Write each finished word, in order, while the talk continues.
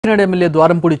MLA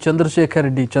Dwarampudi Chandrasekhar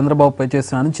Reddy చంద్రబాబుపై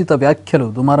చేసిన అనుచిత వ్యాఖ్యలు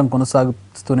దుమారం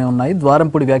కొనసాగుతూనే ఉన్నాయి.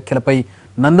 ద్వారంపూడి వ్యాఖ్యలపై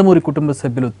నందమూరి కుటుంబ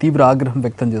సభ్యులు తీవ్ర ఆగ్రహం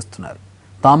వ్యక్తం చేస్తున్నారు.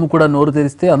 తాము కూడా నోరు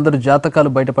తెరిస్తే అందరు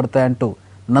జాతకాలు బయటపడతాయంటూ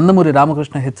నందమూరి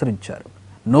రామకృష్ణ హెచ్చరించారు.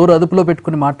 నోరు అదుపులో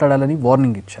పెట్టుకుని మాట్లాడాలని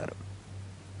వార్నింగ్ ఇచ్చారు.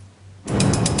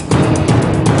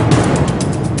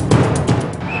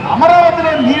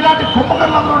 అమరావతిలో నీలాంటి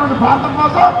కుంభకర్లందరూ ఉన్న ప్రాంతం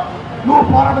కోసం నువ్వు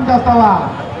పోరాటం చేస్తావా?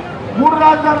 3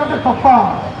 రాజధానులు అంటే తప్ప.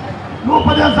 నువ్వు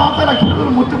 15 సంవత్సరాల కింద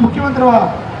ముఖ్యమంత్రివా?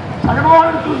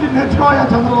 జగన్మోహన్ చూసి నేర్చుకోవా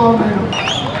చంద్రబాబు నాయుడు.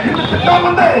 నిన్ను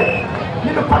తిట్టాలుంది,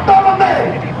 నిన్ను పట్టాలుంది,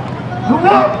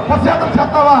 నువ్వు పశ్చాత్తం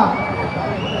చేస్తావా?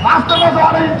 రాష్ట్రం కోసం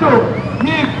ఆలోచించు.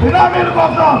 నీ బినామీల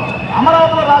కోసం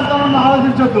అమరావతిలో రాజధానులను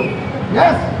ఆలోచించొద్దు.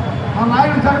 ఎస్, మా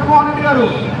నాయుడు జగన్మోహన్ రెడ్డి గారు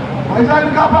వైజాగ్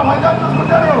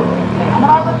చూసుకుంటాడు,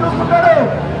 అమరావతి చూసుకుంటాడు,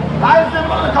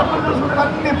 రాయలసీమ కప్పులు చూసుకుంటాడు,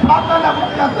 అన్ని ప్రాంతాలు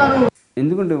అభివృద్ధి చేస్తారు.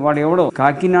 ఎందుకంటే వాడు ఎవడో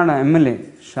కాకినాడ ఎమ్మెల్యే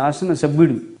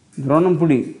శాసనసభ్యుడు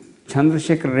ద్రోణంపుడి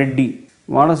చంద్రశేఖర్ రెడ్డి,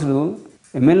 వాడు అసలు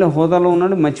ఎమ్మెల్యే హోదాలో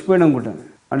ఉన్నాడు, మర్చిపోయాడు అనుకుంటా.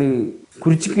 వాడి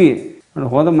కుర్చీకి వాడు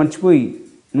హోదా మర్చిపోయి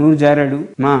నూరు జారాడు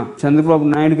మా చంద్రబాబు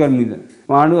నాయుడు గారి మీద.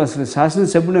 వాడు అసలు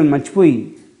శాసనసభ్యుడు మర్చిపోయి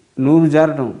నూరు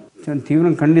జారటం చాలా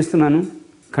తీవ్రంగా ఖండిస్తున్నాను.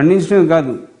 ఖండించడమే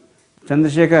కాదు,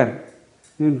 చంద్రశేఖర్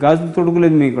గాజు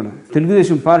తొడుగులేదు. మీకు కూడా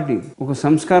తెలుగుదేశం పార్టీ ఒక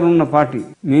సంస్కారం ఉన్న పార్టీ.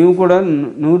 మేము కూడా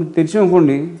నోరు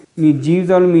తెరిచామనుకోండి, మీ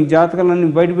జీవితాలు మీ జాతకాలన్నీ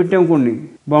బయట పెట్టామనుకోండి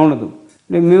బాగుండదు.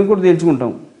 లేదు, మేము కూడా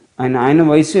తెలుసుకుంటాం. ఆయన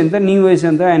వయసు ఎంత, నీ వయసు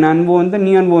ఎంత, ఆయన అనుభవం ఎంత,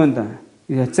 నీ అనుభవం ఎంత.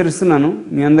 ఇది హెచ్చరిస్తున్నాను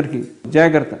మీ అందరికీ,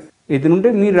 జాగ్రత్త.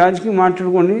 ఎదురుంటే మీరు రాజకీయం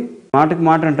మాట్లాడుకోండి, మాటకి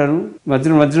మాట అంటారు,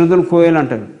 వజ్రంతో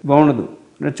కోయాలంటారు, బాగుండదు.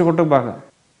 రెచ్చగొట్టక బాగా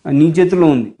నీ చేతిలో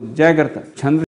ఉంది, జాగ్రత్త.